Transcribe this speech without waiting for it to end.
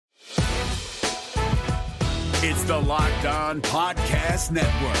It's the Locked On Podcast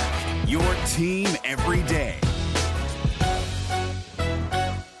Network, your team every day.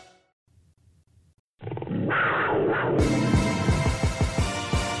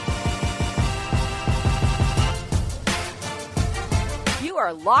 You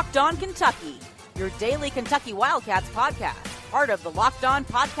are Locked On Kentucky, your daily Kentucky Wildcats podcast, part of the Locked On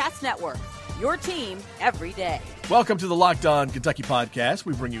Podcast Network, your team every day. Welcome to the Locked On Kentucky podcast.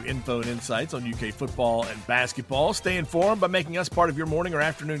 We bring you info and insights on UK football and basketball. Stay informed by making us part of your morning or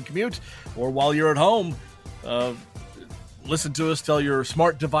afternoon commute, or while you're at home, listen to us. Tell your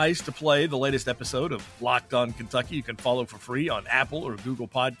smart device to play the latest episode of Locked On Kentucky. You can follow for free on Apple or Google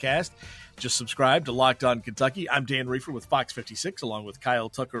Podcast. Just subscribe to Locked On Kentucky. I'm Dan Reefer with Fox 56, along with Kyle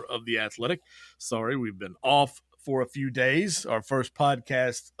Tucker of The Athletic. Sorry, we've been off for a few days, our first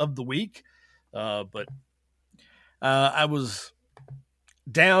podcast of the week. But I was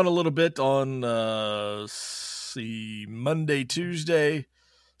down a little bit on Monday, Tuesday,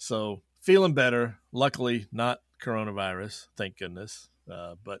 so feeling better. Luckily, not coronavirus, thank goodness.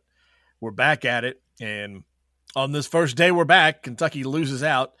 But we're back at it, and on this first day we're back, Kentucky loses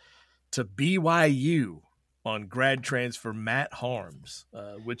out to BYU on grad transfer Matt Haarms,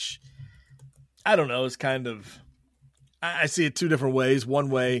 which I don't know is kind of – I see it two different ways. One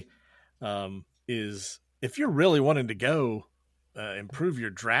way is if you're really wanting to go improve your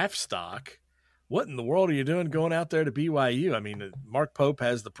draft stock, what in the world are you doing going out there to BYU? I mean, Mark Pope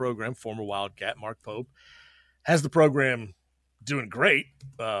has the program, former Wildcat Mark Pope, has the program doing great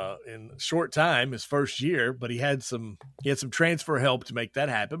in a short time, his first year, but he had some transfer help to make that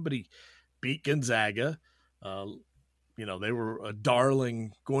happen, but he beat Gonzaga. They were a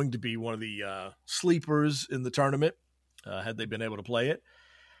darling, going to be one of the sleepers in the tournament had they been able to play it.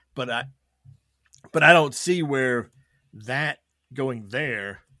 But I don't see where that going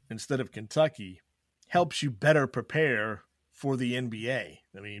there instead of Kentucky helps you better prepare for the NBA.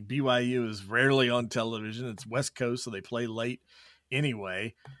 I mean, BYU is rarely on television. It's West Coast, so they play late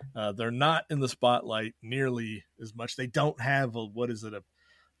anyway. They're not in the spotlight nearly as much. They don't have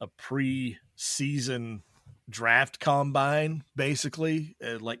a pre-season draft combine, basically,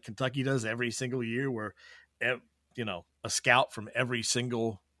 like Kentucky does every single year, where a scout from every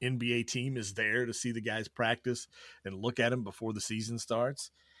single NBA team is there to see the guys practice and look at them before the season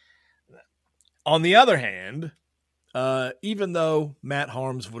starts. On the other hand, even though Matt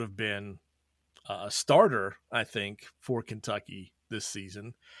Haarms would have been a starter, I think, for Kentucky this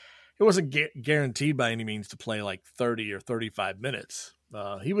season, it wasn't guaranteed by any means to play like 30 or 35 minutes.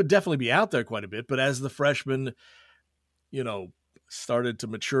 He would definitely be out there quite a bit, but as the freshman, started to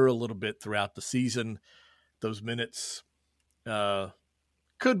mature a little bit throughout the season, those minutes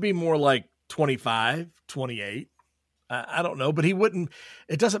could be more like 25, 28. I don't know, but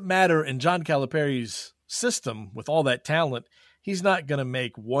it doesn't matter in John Calipari's system with all that talent. He's not going to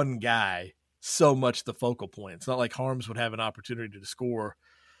make one guy so much the focal point. It's not like Haarms would have an opportunity to score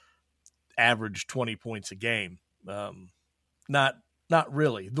average 20 points a game. Not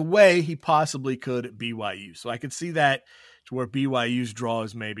really the way he possibly could at BYU. So I could see that to where BYU's draw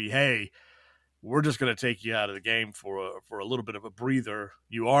is maybe, hey, we're just going to take you out of the game for a little bit of a breather.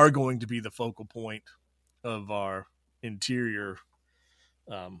 You are going to be the focal point of our interior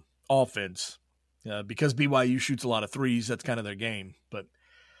offense because BYU shoots a lot of threes. That's kind of their game. But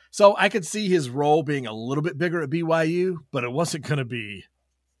so I could see his role being a little bit bigger at BYU, but it wasn't going to be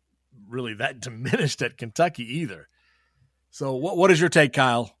really that diminished at Kentucky either. So what is your take,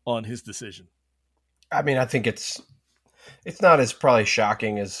 Kyle, on his decision? I mean, I think it's not as probably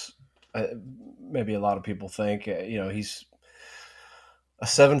shocking as maybe a lot of people think. He's a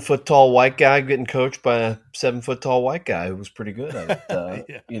 7-foot tall white guy getting coached by a 7-foot tall white guy who was pretty good at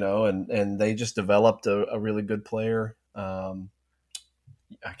it, yeah. And they just developed a really good player. I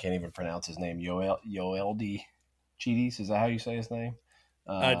can't even pronounce his name. Yoeldi Chides. Is that how you say his name?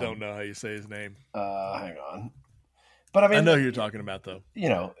 I don't know how you say his name. Hang on. But I mean, I know who you're talking about, though.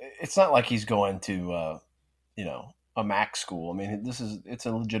 It's not like he's going to, a MAC school. I mean, it's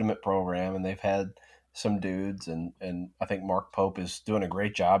a legitimate program, and they've had some dudes, and I think Mark Pope is doing a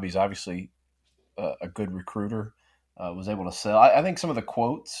great job. He's obviously a good recruiter. Was able to sell. I think some of the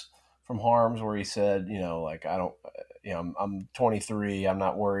quotes from Haarms where he said, I'm 23. I'm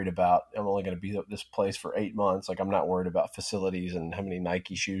not worried about. I'm only going to be at this place for 8 months. Like, I'm not worried about facilities and how many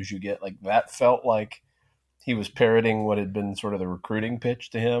Nike shoes you get. Like, that felt like he was parroting what had been sort of the recruiting pitch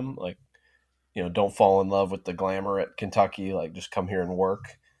to him. Like, don't fall in love with the glamour at Kentucky. Like, just come here and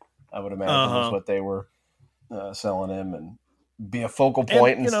work. I would imagine was what they were selling him, and be a focal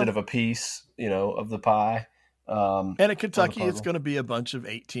point instead of a piece, of the pie. And at Kentucky, it's going to be a bunch of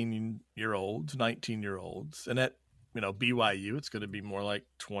 18-year-olds, 19-year-olds. And at, BYU, it's going to be more like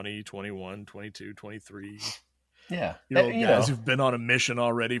 20, 21, 22, 23. Yeah. Guys who've been on a mission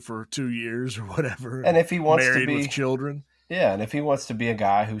already for 2 years or whatever. And if he wants married to be with children. Yeah. And if he wants to be a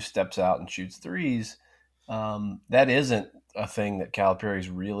guy who steps out and shoots threes, that isn't a thing that Calipari's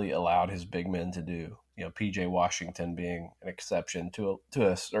really allowed his big men to do. PJ Washington being an exception to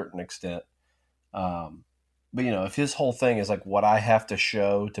a certain extent. But if his whole thing is like what I have to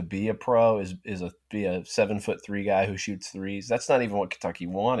show to be a pro is be a 7'3" guy who shoots threes, that's not even what Kentucky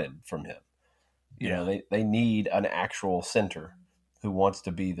wanted from him. They need an actual center who wants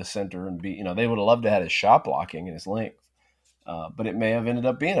to be the center and be. They would have loved to have his shot blocking and his length, but it may have ended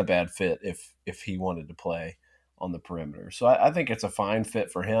up being a bad fit if he wanted to play on the perimeter. So I think it's a fine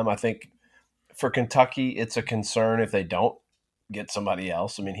fit for him. I think for Kentucky, it's a concern if they don't get somebody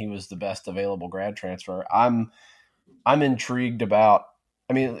else. I mean, he was the best available grad transfer. I'm intrigued about.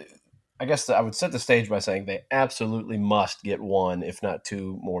 I mean, I guess I would set the stage by saying they absolutely must get one, if not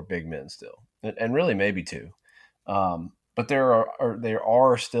two, more big men still, and really maybe two. But there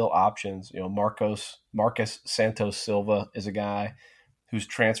are still options. Marcus Santos Silva is a guy who's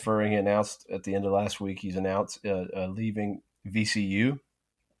transferring. He announced at the end of last week. He's announced leaving VCU,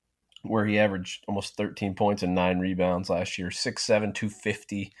 where he averaged almost 13 points and 9 rebounds last year, 6'7",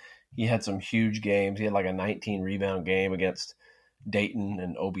 250. He had some huge games. He had like a 19-rebound game against Dayton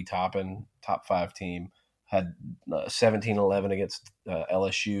and Obi Toppin, top 5 team. Had 17-11 against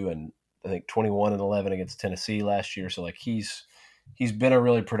LSU and I think 21-11 against Tennessee last year. So like he's been a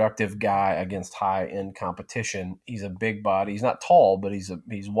really productive guy against high-end competition. He's a big body. He's not tall, but he's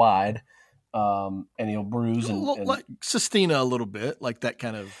wide, and he'll bruise and like Sestina a little bit, like that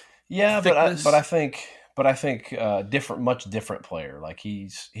kind of. Yeah, thickness. but I think much different player. Like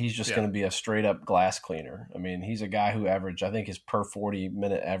he's just going to be a straight up glass cleaner. I mean, he's a guy who averaged, I think his per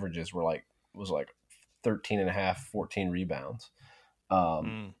 40-minute averages was like 13.5, 14 rebounds.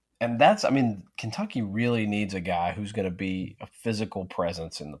 And that's, I mean, Kentucky really needs a guy who's going to be a physical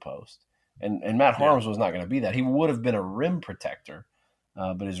presence in the post. And Matt Haarms was not going to be that. He would have been a rim protector,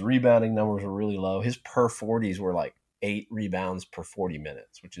 but his rebounding numbers were really low. His per 40s were like 8 rebounds per 40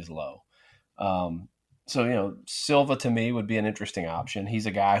 minutes, which is low. So, Silva to me would be an interesting option. He's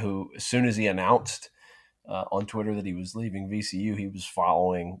a guy who, as soon as he announced on Twitter that he was leaving VCU, he was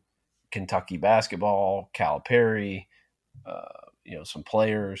following Kentucky basketball, Calipari, some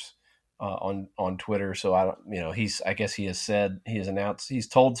players on Twitter. So I guess he has announced, he's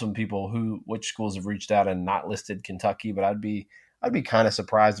told some people which schools have reached out and not listed Kentucky, but I'd be kind of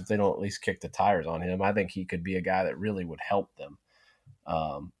surprised if they don't at least kick the tires on him. I think he could be a guy that really would help them.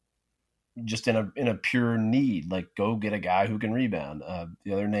 Just in a pure need, like go get a guy who can rebound.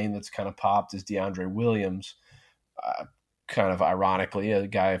 The other name that's kind of popped is DeAndre Williams, kind of ironically, a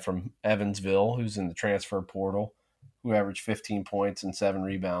guy from Evansville who's in the transfer portal, who averaged 15 points and 7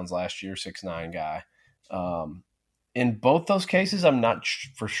 rebounds last year, 6'9" guy. In both those cases, I'm not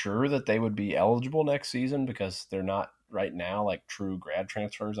for sure that they would be eligible next season because they're not right now like true grad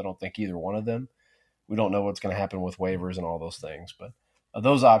transfers. I don't think either one of them. We don't know what's going to happen with waivers and all those things, but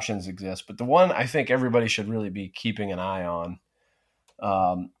those options exist. But the one I think everybody should really be keeping an eye on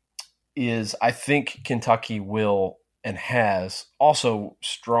is I think Kentucky will and has also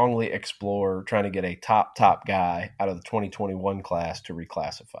strongly explored trying to get a top guy out of the 2021 class to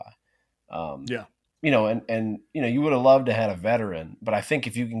reclassify. You would have loved to have had a veteran, but I think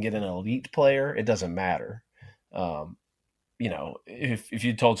if you can get an elite player, it doesn't matter. If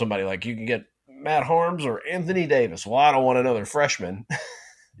you told somebody like you can get Matt Haarms or Anthony Davis, well, I don't want another freshman,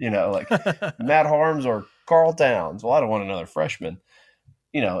 like Matt Haarms or Carl Towns. Well, I don't want another freshman,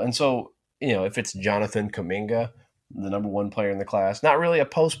 and so, if it's Jonathan Kuminga, the number 1 player in the class, not really a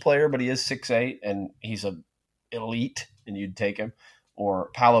post player, but he is 6'8" and he's a elite and you'd take him. Or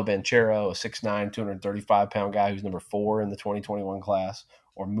Paolo Banchero, a 6'9", 235-pound guy who's number 4 in the 2021 class.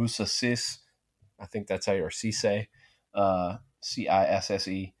 Or Musa Cis, I think that's how you're Cisse,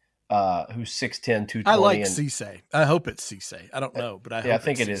 Cisse, who's 6'10", 220. I like Cisse. I hope it's Cisse. I don't know, but I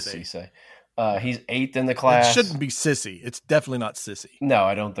think it is Cisse. He's 8th in the class. It shouldn't be Sissy. It's definitely not Sissy. No,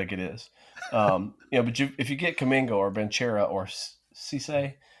 I don't think it is. But if you get Kuminga or Banchero or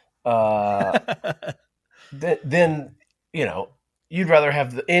Cisse, then you'd rather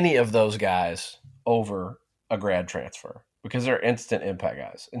have any of those guys over a grad transfer because they're instant impact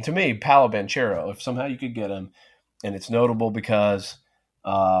guys. And to me, Paolo Banchero, if somehow you could get him, and it's notable because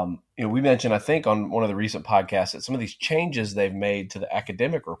we mentioned, I think, on one of the recent podcasts that some of these changes they've made to the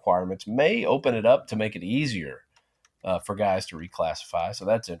academic requirements may open it up to make it easier for guys to reclassify. So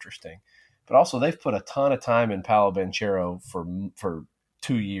that's interesting. but also they've put a ton of time in Paolo Banchero for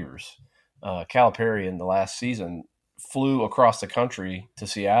 2 years. Calipari in the last season flew across the country to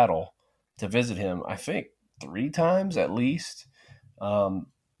Seattle to visit him, I think 3 times at least,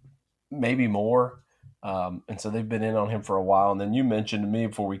 maybe more. And so they've been in on him for a while. And then you mentioned to me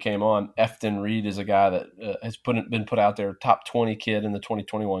before we came on, Efton Reed is a guy that has been put out there, top 20 kid in the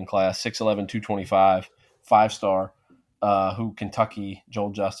 2021 class, 6'11", 225, 5-star, who Kentucky,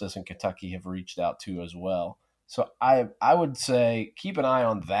 Joel Justice and Kentucky have reached out to as well. So I would say keep an eye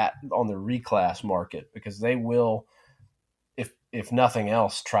on that, on the reclass market, because they will, if nothing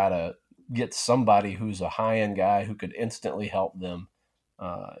else, try to get somebody who's a high-end guy who could instantly help them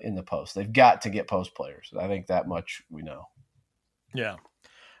in the post. They've got to get post players. I think that much we know. Yeah.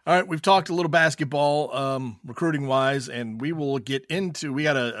 All right. We've talked a little basketball recruiting wise, and we will get into, we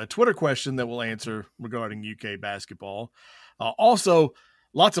got a Twitter question that we'll answer regarding UK basketball. Also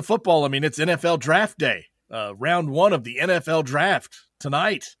lots of football. I mean, it's NFL draft day, round 1 of the NFL draft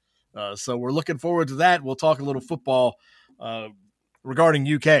tonight. So we're looking forward to that. We'll talk a little football regarding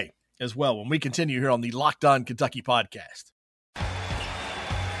UK as well when we continue here on the Locked On Kentucky podcast.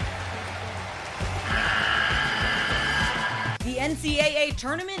 The NCAA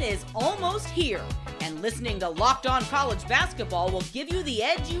tournament is almost here, and listening to Locked On College Basketball will give you the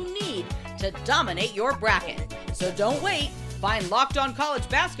edge you need to dominate your bracket. So don't wait. Find Locked On College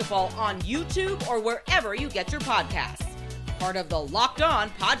Basketball on YouTube or wherever you get your podcasts. Part of the Locked On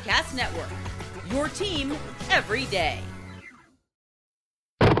Podcast Network. Your team every day.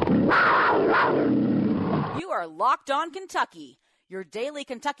 You are Locked On Kentucky, your daily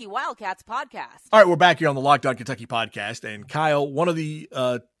Kentucky Wildcats podcast. All right, we're back here on the Locked On Kentucky podcast. And Kyle, one of the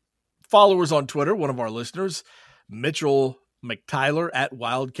followers on Twitter, one of our listeners, Mitchell McTyler at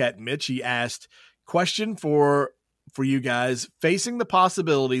Wildcat Mitch, he asked, question for you guys, facing the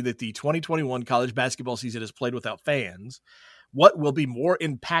possibility that the 2021 college basketball season is played without fans, what will be more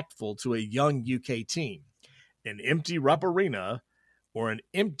impactful to a young UK team? An empty Rupp Arena or an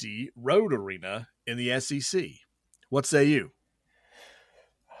empty road arena in the SEC? What say you?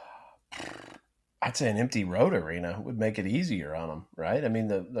 I'd say an empty road arena would make it easier on them, right? I mean,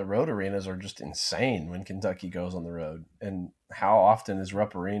 the road arenas are just insane when Kentucky goes on the road. And how often is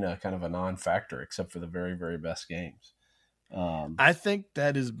Rupp Arena kind of a non-factor except for the very, very best games? I think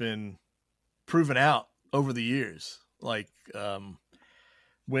that has been proven out over the years. Like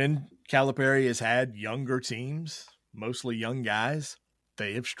when Calipari has had younger teams, mostly young guys,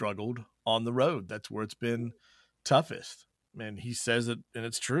 they have struggled on the road. That's where it's been toughest. And he says it, and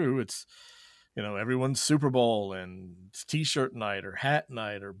it's true. It's, everyone's Super Bowl and it's T-shirt night or hat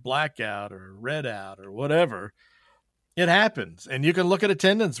night or blackout or red out or whatever. It happens. And you can look at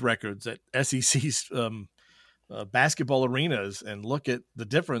attendance records at SEC's basketball arenas and look at the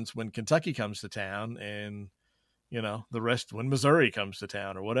difference when Kentucky comes to town and, the rest when Missouri comes to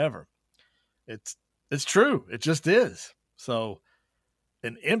town or whatever. It's true. It just is. So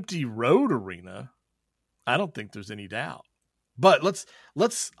an empty road arena, I don't think there's any doubt. But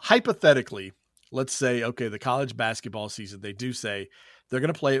let's hypothetically, let's say, okay, the college basketball season, they do say they're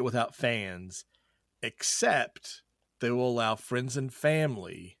going to play it without fans, except they will allow friends and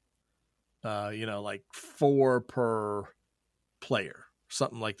family, like 4 per player,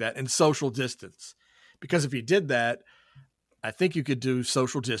 something like that, and social distance. Because if you did that, I think you could do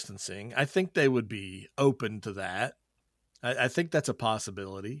social distancing. I think they would be open to that. I think that's a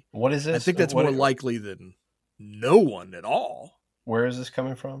possibility. What is this? I think that's more likely than no one at all. Where is this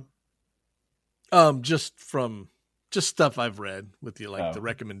coming from? Just stuff I've read with the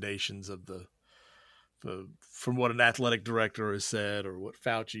recommendations of from what an athletic director has said or what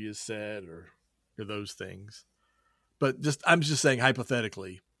Fauci has said or those things. But I'm just saying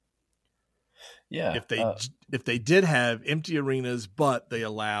hypothetically. Yeah. If they did have empty arenas, but they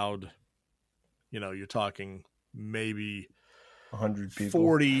allowed, you're talking maybe 100 people,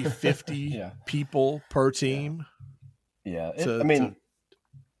 40, 50 yeah. people per team. Yeah.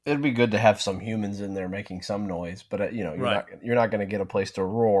 It'd be good to have some humans in there making some noise, but you're not going to get a place to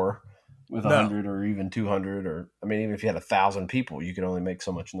roar with 100 or even 200 even if you had 1,000 people, you could only make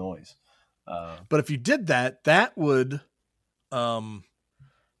so much noise. But if you did that, that would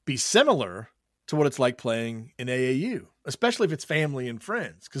be similar to what it's like playing in AAU, especially if it's family and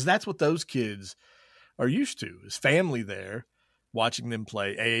friends, because that's what those kids are used to, is family there watching them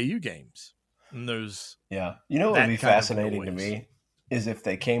play AAU games. And there's what would be fascinating to me is if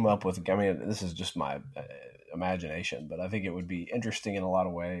they came up with, this is just my imagination, but I think it would be interesting in a lot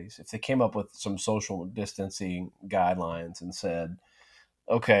of ways if they came up with some social distancing guidelines and said,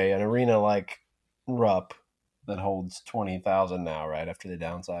 okay, an arena like Rupp that holds 20,000 now, right after they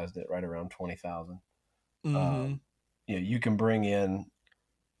downsized it, right around 20,000. Mm-hmm. You can bring in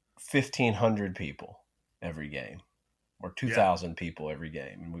 1,500 people every game, or 2,000 people every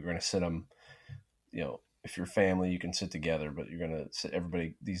game, and we're going to sit them. If you're family, you can sit together, but you're going to sit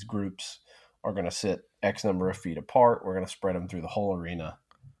everybody. These groups are going to sit X number of feet apart. We're going to spread them through the whole arena.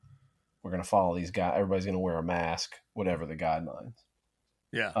 We're going to follow these guys. Everybody's going to wear a mask, whatever the guidelines.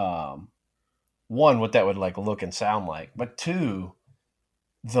 Yeah. One, what that would look and sound like, but two,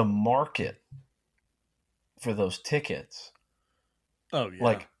 the market for those tickets. Oh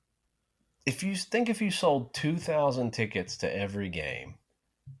yeah. If you sold 2,000 tickets to every game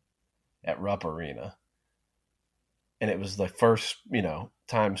at Rupp Arena, and it was the first,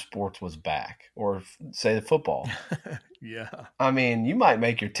 time sports was back, or say the football. Yeah. I mean, you might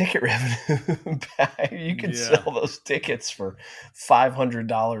make your ticket revenue back. You could sell those tickets for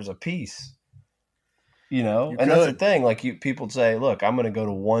 $500 a piece. That's the thing. People say, look, I'm going to go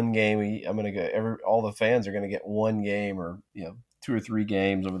to one game. I'm going to go. All the fans are going to get one game, or 2 or 3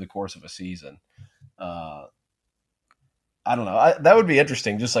 games over the course of a season. I don't know. That would be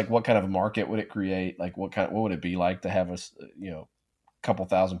interesting. Just what kind of a market would it create? What would it be like to have a couple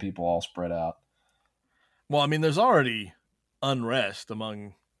thousand people all spread out? Well, I mean, there's already unrest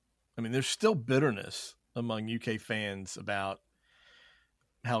there's still bitterness among UK fans about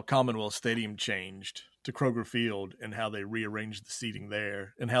how Commonwealth Stadium changed to Kroger Field, and how they rearranged the seating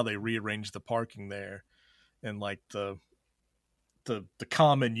there, and how they rearranged the parking there. And the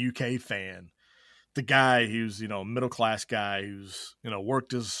common UK fan, the guy who's, middle-class guy who's,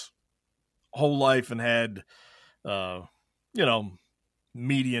 worked his whole life and had,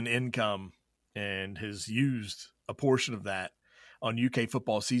 median income, and has used a portion of that on UK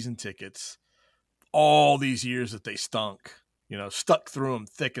football season tickets all these years that they stuck through them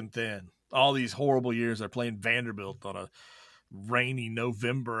thick and thin. All these horrible years they're playing Vanderbilt on a rainy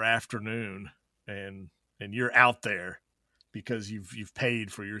November afternoon, and you're out there because you've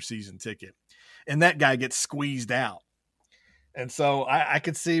paid for your season ticket, and that guy gets squeezed out. And so I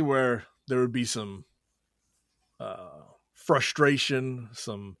could see where there would be some frustration,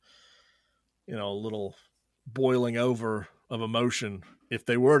 some a little boiling over of emotion if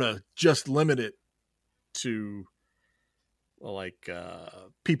they were to just limit it to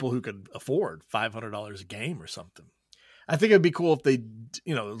people who could afford $500 a game or something. I think it'd be cool if they,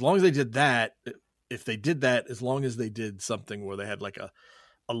 as long as they did that, if they did that, as long as they did something where they had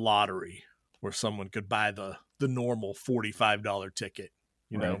a lottery where someone could buy the normal $45 ticket,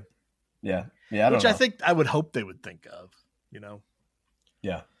 right. Yeah. I think I would hope they would think of,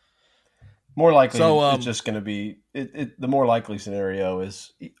 Yeah. More likely, it's just going to be the more likely scenario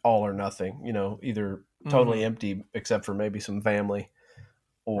is all or nothing. Either totally empty except for maybe some family,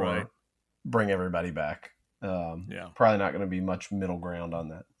 or bring everybody back. Probably not going to be much middle ground on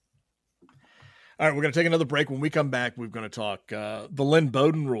that. All right, we're going to take another break. When we come back, we're going to talk the Lynn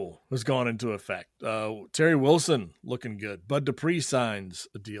Bowden rule has gone into effect. Terry Wilson looking good. Bud Dupree signs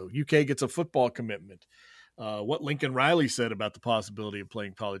a deal. UK gets a football commitment. What Lincoln Riley said about the possibility of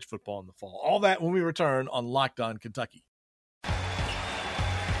playing college football in the fall. All that when we return on Locked On Kentucky.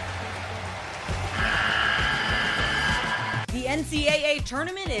 The NCAA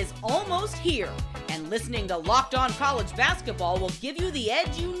tournament is almost here, and listening to Locked On College Basketball will give you the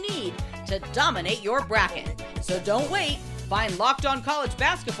edge you need to dominate your bracket. So don't wait. Find Locked On College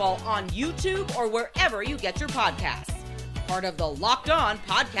Basketball on YouTube or wherever you get your podcasts. Part of the Locked On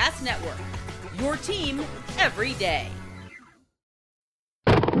Podcast Network. Your team every day.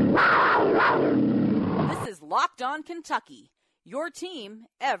 This is Locked On Kentucky. Your team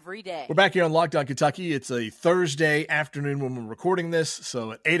every day. We're back here on Locked On Kentucky. It's a Thursday afternoon when we're recording this.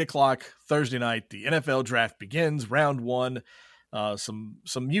 So at 8 o'clock Thursday night, the NFL draft begins, round 1. Some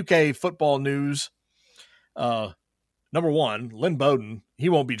UK football news. Number 1, Lynn Bowden, he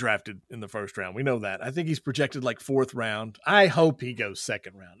won't be drafted in the first round. We know that. I think he's projected 4th round. I hope he goes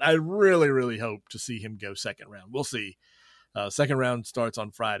 2nd round. I really, really hope to see him go 2nd round. We'll see. 2nd round starts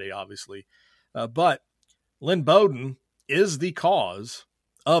on Friday, obviously. But Lynn Bowden is the cause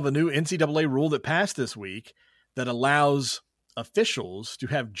of a new NCAA rule that passed this week that allows officials to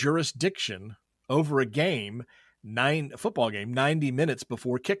have jurisdiction over a football game 90 minutes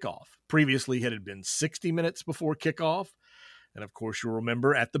before kickoff. Previously, it had been 60 minutes before kickoff. And of course, you'll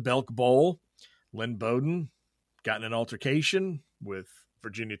remember at the Belk Bowl, Lynn Bowden got in an altercation with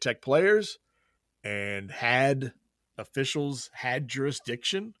Virginia Tech players and officials had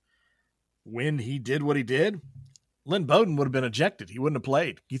jurisdiction when he did what he did. Lynn Bowden would have been ejected. He wouldn't have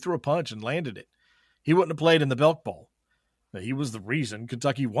played. He threw a punch and landed it. He wouldn't have played in the Belk Bowl. He was the reason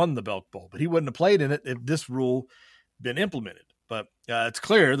Kentucky won the Belk Bowl, but he wouldn't have played in it if this rule been implemented. But it's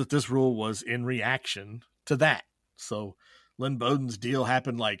clear that this rule was in reaction to that. So Lynn Bowden's deal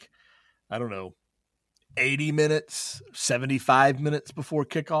happened 80 minutes, 75 minutes before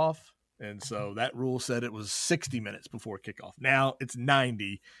kickoff. And so that rule said it was 60 minutes before kickoff. Now it's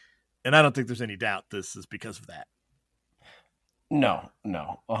 90. And I don't think there's any doubt this is because of that. No,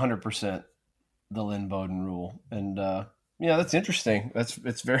 100% the Lynn Bowden rule. And, that's interesting.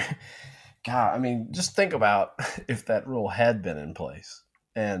 It's very, God, I mean, just think about if that rule had been in place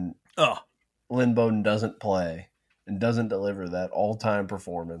and Lynn Bowden doesn't play and doesn't deliver that all-time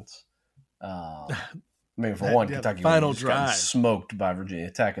performance. For one, Kentucky final just gotten drive smoked by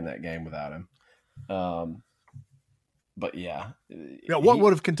Virginia Tech in that game without him. But what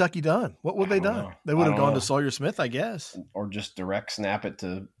would have Kentucky done? What would they done? Know. They would have gone to Sawyer Smith, I guess, or just direct snap it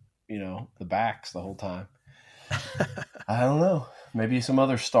to the backs the whole time. I don't know. Maybe some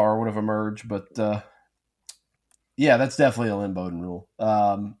other star would have emerged, but that's definitely a Lynn Bowden rule.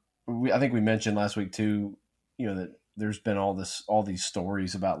 I think we mentioned last week too, that there's been all these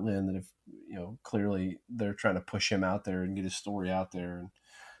stories about Lynn that if clearly they're trying to push him out there and get his story out there,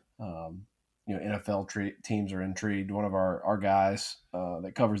 and NFL teams are intrigued. One of our guys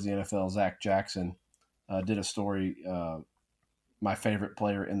that covers the NFL, Zach Jackson, did a story, my favorite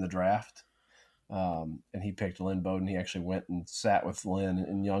player in the draft. And he picked Lynn Bowden. He actually went and sat with Lynn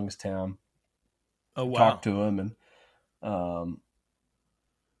in Youngstown. Oh, wow. Talked to him, and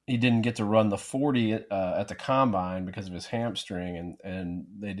he didn't get to run the 40 at the combine because of his hamstring, and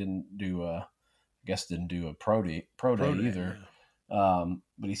they didn't do a pro day either. Yeah.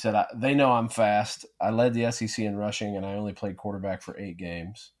 But he said, they know I'm fast. I led the SEC in rushing, and I only played quarterback for 8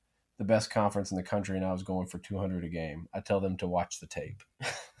 games. The best conference in the country, and I was going for 200 a game. I tell them to watch the tape.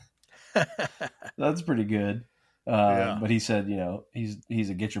 That's pretty good. But he said, he's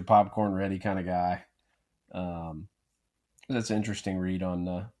a get your popcorn ready kind of guy. That's an interesting read on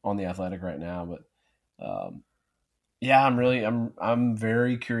the Athletic right now. But I'm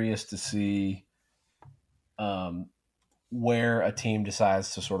very curious to see where a team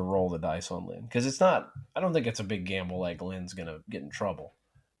decides to sort of roll the dice on Lynn, because I don't think it's a big gamble like Lynn's going to get in trouble,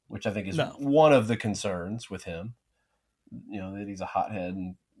 which I think is one of the concerns with him. That he's a hothead,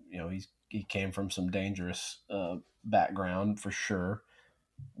 and he came from some dangerous background for sure.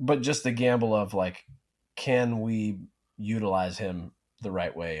 But just the gamble of can we utilize him the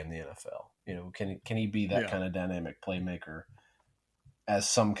right way in the NFL? Can he be that kind of dynamic playmaker as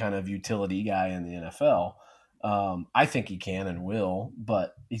some kind of utility guy in the NFL? I think he can and will,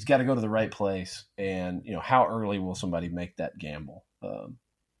 but he's got to go to the right place. And how early will somebody make that gamble?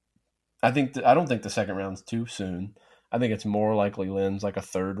 I don't think the second round's too soon. I think it's more likely Lynn's like a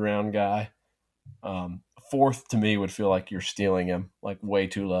 3rd round guy. 4th to me would feel like you're stealing him, way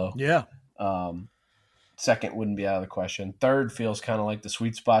too low. Yeah. 2nd wouldn't be out of the question. 3rd feels kind of like the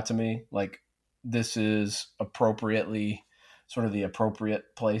sweet spot to me. This is appropriately sort of the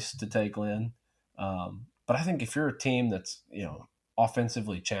appropriate place to take Lynn. But I think if you're a team that's,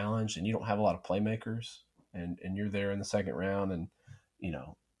 offensively challenged and you don't have a lot of playmakers and you're there in the 2nd round and,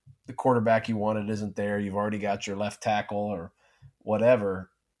 the quarterback you wanted isn't there, you've already got your left tackle or whatever,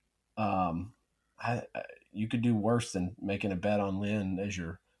 you could do worse than making a bet on Lynn as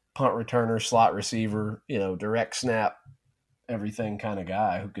your punt returner, slot receiver, direct snap, everything kind of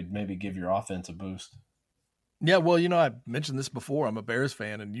guy who could maybe give your offense a boost. Yeah, well, I mentioned this before. I'm a Bears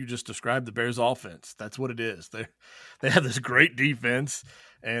fan, and you just described the Bears' offense. That's what it is. They have this great defense,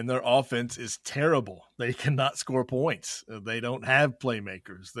 and their offense is terrible. They cannot score points. They don't have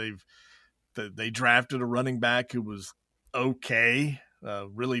playmakers. They drafted a running back who was okay,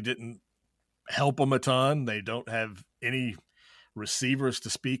 really didn't help them a ton. They don't have any receivers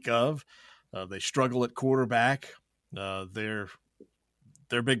to speak of. They struggle at quarterback. Their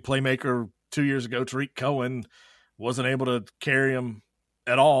big playmaker 2 years ago, Tariq Cohen, wasn't able to carry him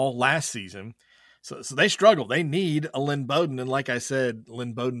at all last season. So they struggle. They need a Lynn Bowden. And like I said,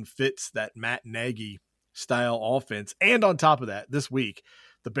 Lynn Bowden fits that Matt Nagy style offense. And on top of that, this week,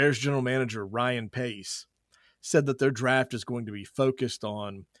 the Bears general manager, Ryan Pace, said that their draft is going to be focused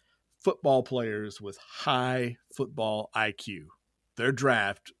on football players with high football IQ. Their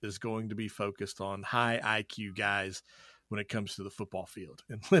draft is going to be focused on high IQ guys when it comes to the football field.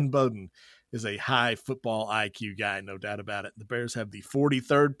 And Lynn Bowden is a high football IQ guy, no doubt about it. The Bears have the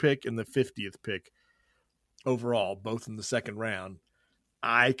 43rd pick and the 50th pick overall, both in the 2nd round.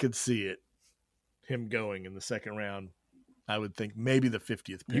 I could see him going in the 2nd round. I would think maybe the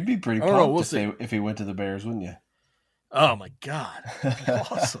 50th pick. You'd be pretty pumped if he went to the Bears, wouldn't you? Oh, my God. It'd be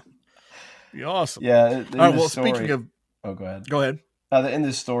awesome. Be awesome. Yeah. All right, well, speaking of Oh, go ahead. Go ahead. In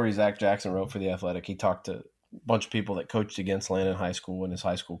this story Zach Jackson wrote for The Athletic, he talked to a bunch of people that coached against Lynn in high school and his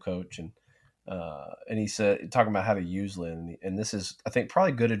high school coach. And he said, talking about how to use Lynn, and this is, I think,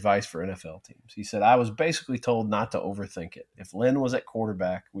 probably good advice for NFL teams. He said, I was basically told not to overthink it. If Lynn was at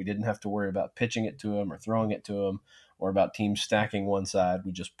quarterback, we didn't have to worry about pitching it to him or throwing it to him or about teams stacking one side.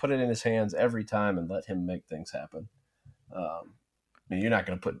 We just put it in his hands every time and let him make things happen. I mean, you're not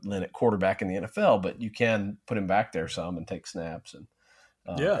going to put Lynn at quarterback in the NFL, but you can put him back there some and take snaps. And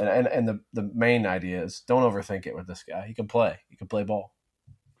the main idea is don't overthink it with this guy. He can play ball.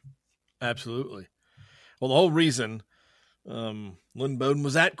 Absolutely. Well, the whole reason Lynn Bowden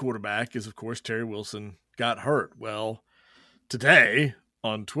was at quarterback is, of course, Terry Wilson got hurt. Well, today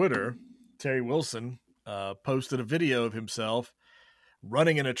on Twitter, Terry Wilson posted a video of himself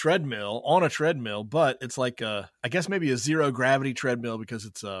running on a treadmill, but it's like I guess maybe a zero gravity treadmill because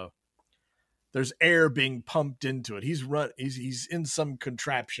it's there's air being pumped into it. He's in some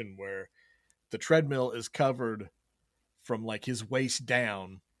contraption where the treadmill is covered from like his waist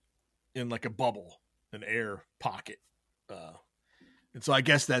down in like a bubble, an air pocket. And so I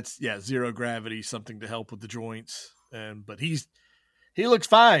guess that's, zero gravity, something to help with the joints. But he looks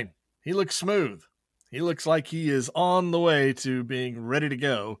fine. He looks smooth. He looks like he is on the way to being ready to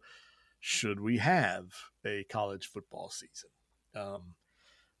go should we have a college football season.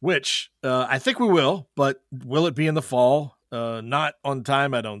 Which I think we will, but will it be in the fall? Not on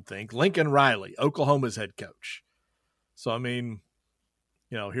time, I don't think. Lincoln Riley, Oklahoma's head coach. So, I mean,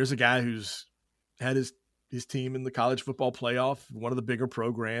 here's a guy who's had his team in the college football playoff, one of the bigger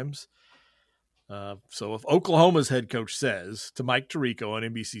programs. So if Oklahoma's head coach says to Mike Tirico on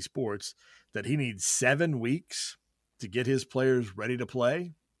NBC Sports that he needs 7 weeks to get his players ready to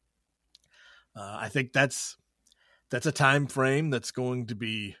play, I think that's a time frame that's going to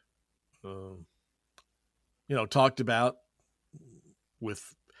be, talked about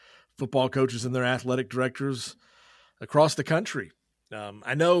with football coaches and their athletic directors across the country.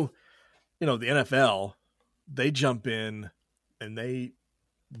 I know, the NFL, they jump in and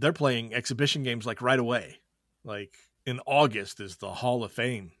they're playing exhibition games like right away. Like in August is the Hall of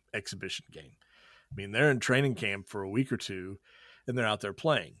Fame exhibition game. I mean, they're in training camp for a week or two and they're out there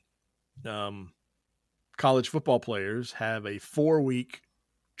playing. College football players have a 4-week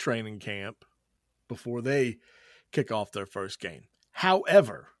training camp before they kick off their first game.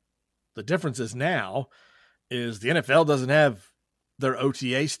 However, the difference is now is the NFL doesn't have their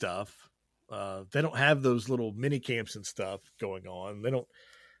OTA stuff. They don't have those little mini camps and stuff going on. They don't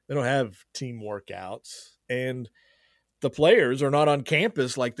have team workouts, and the players are not on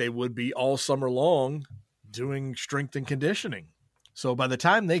campus like they would be all summer long doing strength and conditioning. So by the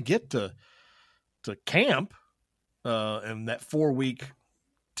time they get to camp and that 4-week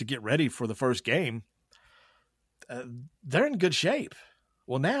to get ready for the first game, they're in good shape.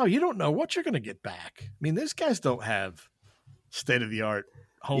 Well, now you don't know what you're going to get back. I mean, these guys don't have state-of-the-art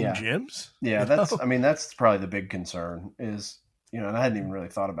home gyms. Yeah, that's probably the big concern is, and I hadn't even really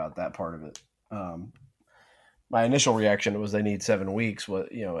thought about that part of it. My initial reaction was they need 7 weeks.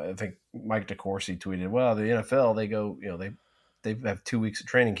 I think Mike DeCourcy tweeted, well, the NFL, they go, they have 2 weeks of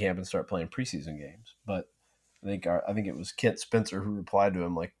training camp and start playing preseason games. But I think it was Kent Spencer who replied to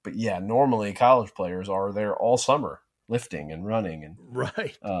him like, but yeah, normally college players are there all summer lifting and running and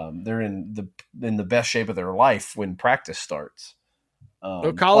right. They're in the best shape of their life when practice starts.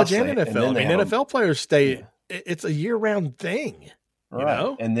 College and NFL. NFL players stay. It's a year-round thing,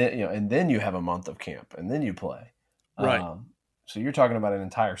 right? And then you have a month of camp, and then you play. Right. So you're talking about an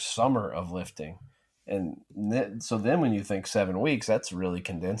entire summer of lifting, and so then when you think 7 weeks, that's really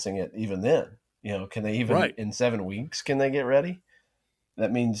condensing it. Even then, can they even in 7 weeks can they get ready?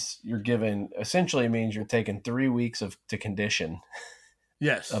 That means essentially means you're taking 3 weeks to condition.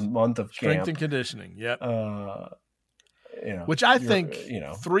 Yes. A month of strength camp. And conditioning. Yep. Which I think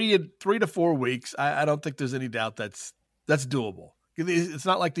 3 to 4 weeks. I don't think there's any doubt that's doable. It's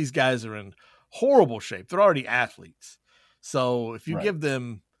not like these guys are in horrible shape. They're already athletes. So if you give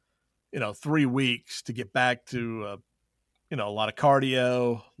them, 3 weeks to get back to, a lot of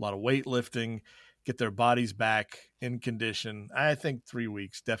cardio, a lot of weightlifting, get their bodies back in condition, I think 3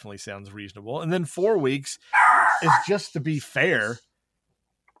 weeks definitely sounds reasonable. And then 4 weeks is just to be fair.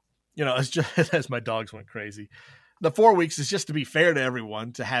 It's just as my dogs went crazy. The 4 weeks is just to be fair to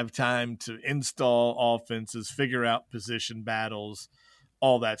everyone, to have time to install offenses, figure out position battles,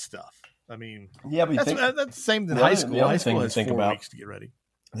 all that stuff. I mean, but that's the same in high school. High school has 4 weeks to get ready.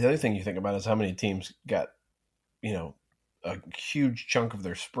 The other thing you think about is how many teams got, a huge chunk of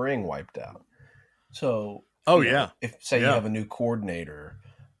their spring wiped out. So, if you have a new coordinator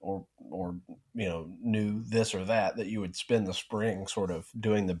or knew this or that you would spend the spring sort of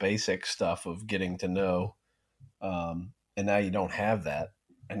doing the basic stuff of getting to know. And now you don't have that.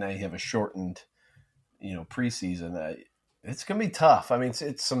 And now you have a shortened, preseason. It's going to be tough. I mean,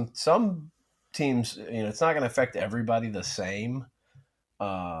 it's some teams, it's not going to affect everybody the same.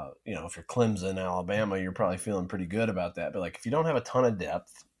 If you're Clemson, Alabama, you're probably feeling pretty good about that. But like, if you don't have a ton of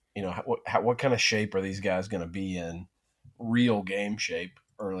depth, what kind of shape are these guys going to be in, real game shape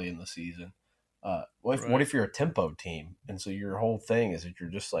early in the season? What if you're a tempo team, and so your whole thing is that you're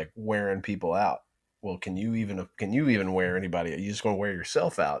just like wearing people out? Well, can you even wear anybody? Are you just going to wear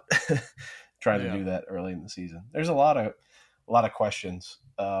yourself out trying to do that early in the season? There's a lot of questions.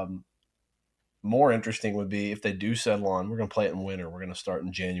 More interesting would be if they do settle on, we're going to play it in winter. We're going to start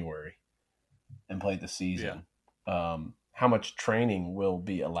in January and play the season. Yeah. How much training will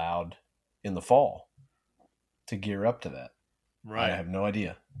be allowed in the fall to gear up to that? Right. I have no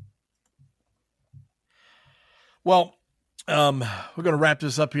idea. Well, we're going to wrap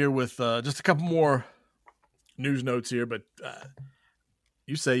this up here with just a couple more news notes here, but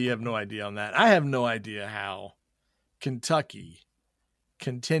you say you have no idea on that. I have no idea how Kentucky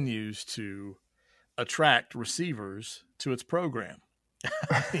continues to attract receivers to its program.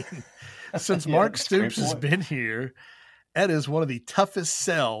 I mean, since Mark Stoops has been here, that is one of the toughest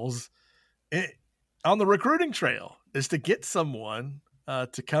sells on the recruiting trail, is to get someone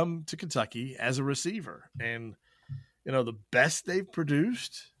to come to Kentucky as a receiver. And, the best they've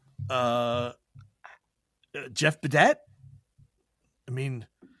produced, Jeff Bedette. I mean,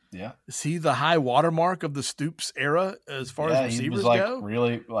 yeah, is he the high watermark of the Stoops era as far as receivers go?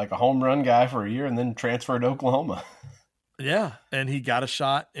 Really like a home run guy for a year and then transferred to Oklahoma. Yeah, and he got a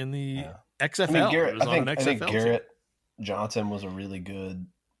shot in the XFL. I think Garrett Johnson was a really good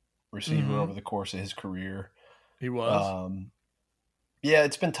receiver over the course of his career. He was.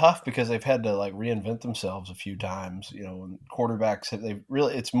 It's been tough because they've had to reinvent themselves a few times. And quarterbacks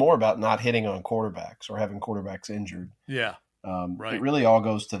it's more about not hitting on quarterbacks or having quarterbacks injured. Yeah. Right. It really all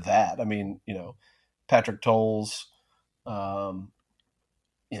goes to that. I mean, Patrick Tolles,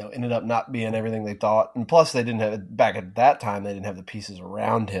 ended up not being everything they thought. And plus they didn't have, back at that time, they didn't have the pieces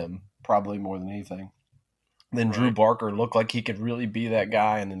around him, probably more than anything. Then Drew Barker looked like he could really be that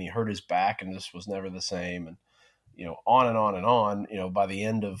guy. And then he hurt his back and just was never the same. And, on and on and on, by the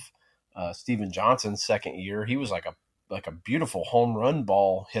end of Steven Johnson's second year, he was like a beautiful home run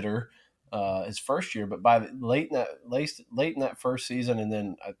ball hitter his first year. But by late in that first season, and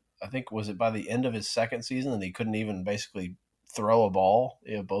then I think was it by the end of his second season, and he couldn't even basically throw a ball.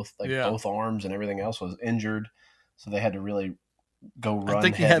 Both arms and everything else was injured, so they had to really go run. I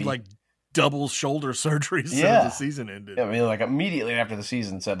think he had double shoulder surgery as the season ended. Yeah, I mean, immediately after the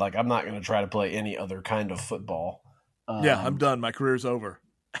season said I'm not going to try to play any other kind of football. I'm done. My career's over.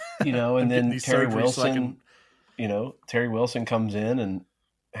 And then Terry Wilson, Terry Wilson comes in and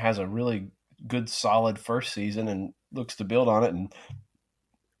has a really good, solid first season and looks to build on it, and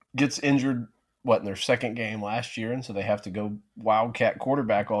gets injured in their second game last year, and so they have to go Wildcat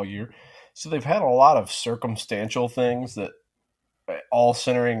quarterback all year. So they've had a lot of circumstantial things that all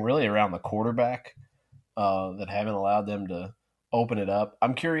centering really around the quarterback that haven't allowed them to open it up.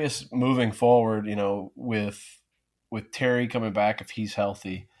 I'm curious moving forward, with Terry coming back if he's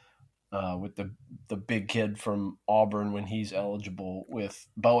healthy, with the big kid from Auburn when he's eligible, with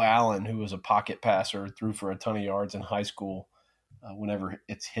Bo Allen, who was a pocket passer, threw for a ton of yards in high school, whenever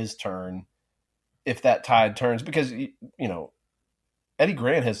it's his turn, if that tide turns. Because, Eddie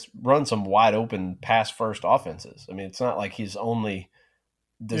Grant has run some wide open pass first offenses. I mean, it's not like his only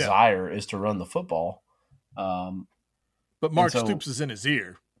desire is to run the football. But Mark Stoops is in his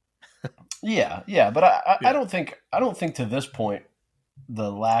ear. But I don't think to this point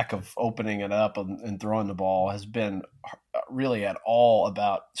the lack of opening it up and throwing the ball has been really at all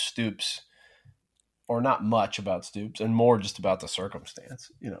about Stoops, or not much about Stoops, and more just about the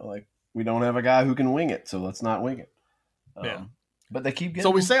circumstance. We don't have a guy who can wing it, so let's not wing it. But they keep getting.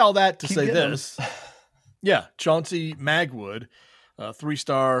 So we say all that to say this. Chauncey Magwood, a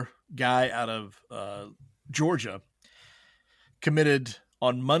 3-star guy out of Georgia, committed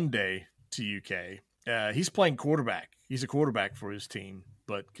on Monday to UK. He's playing quarterback. He's a quarterback for his team,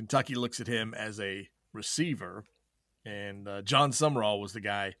 but Kentucky looks at him as a receiver. And John Summerall was the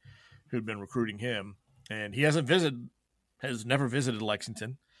guy who'd been recruiting him. And he has never visited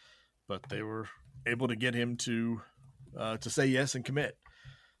Lexington, but they were able to get him to say yes and commit.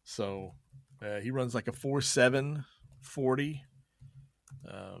 So he runs like a 4.7 40.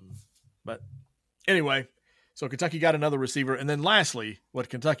 But anyway, so Kentucky got another receiver. And then lastly, what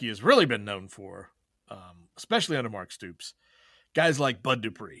Kentucky has really been known for, especially under Mark Stoops, guys like Bud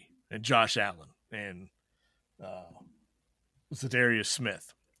Dupree and Josh Allen. and Zadarius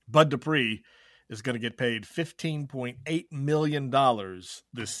Smith. Bud Dupree is going to get paid $15.8 million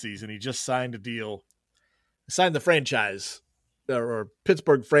this season. He just signed a deal, signed the franchise, or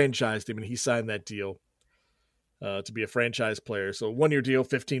Pittsburgh franchised him, and he signed that deal to be a franchise player. So 1-year deal,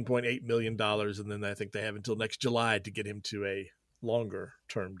 $15.8 million, and then I think they have until next July to get him to a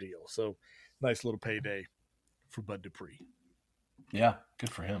longer-term deal. So nice little payday for Bud Dupree. Yeah, good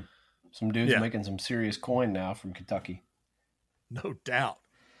for him. Some dude's making some serious coin now from Kentucky. No doubt.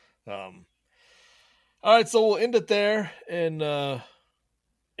 All right, so we'll end it there, and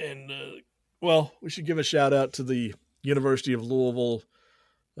well, we should give a shout out to the University of Louisville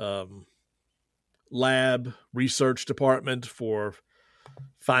lab research department for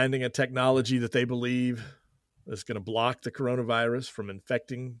finding a technology that they believe is going to block the coronavirus from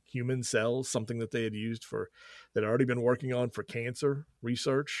infecting human cells, something that they had used that had already been working on for cancer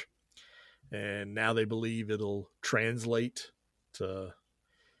research. And now they believe it'll translate to,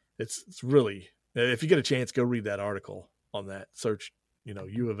 it's really, if you get a chance, go read that article on that. Search,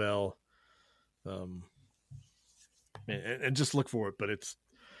 U of L, and just look for it. But it's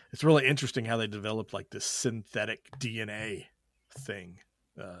really interesting how they developed like this synthetic DNA thing.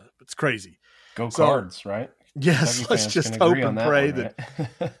 It's crazy. Go Cards, right? Yes, let's just hope and pray that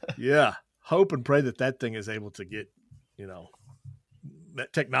hope and pray that thing is able to get,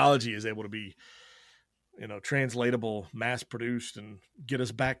 that technology is able to be, translatable, mass produced, and get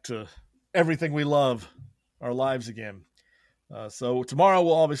us back to everything we love, our lives again. So tomorrow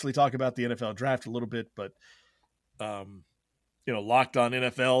we'll obviously talk about the NFL draft a little bit, but Locked On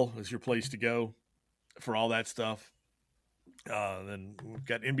NFL is your place to go for all that stuff. Then we've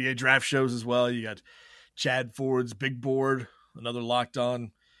got NBA draft shows as well. You got Chad Ford's Big Board, another Locked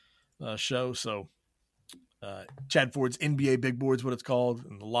On show. So Chad Ford's NBA Big Board is what it's called,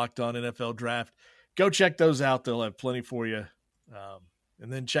 and the Locked On NFL Draft. Go check those out. They'll have plenty for you.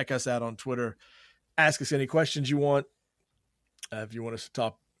 And then check us out on Twitter. Ask us any questions you want. If you want us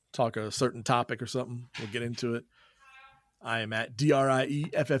to talk a certain topic or something, we'll get into it. I am at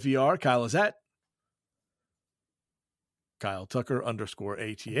DRIEFFER. Kyle is at Kyle Tucker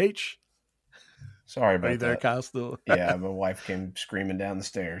 _ATH. Sorry about that. Are you there, Kyle, still? Yeah, my wife came screaming down the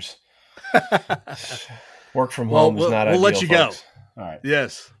stairs. Work from home is not ideal, we'll let you folks. go. All right.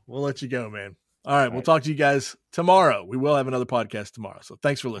 Yes, we'll let you go, man. All right, we'll talk to you guys tomorrow. We will have another podcast tomorrow. So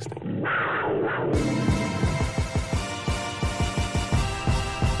thanks for listening.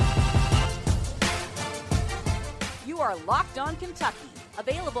 You are Locked On Kentucky.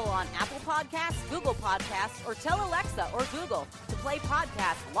 Available on Apple Podcasts, Google Podcasts, or tell Alexa or Google to play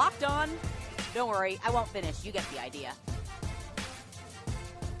podcast Locked On. Don't worry, I won't finish. You get the idea.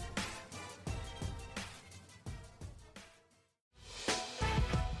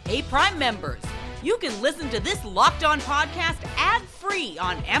 Hey, Prime members, you can listen to this Locked On podcast ad-free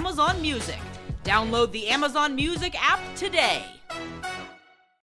on Amazon Music. Download the Amazon Music app today.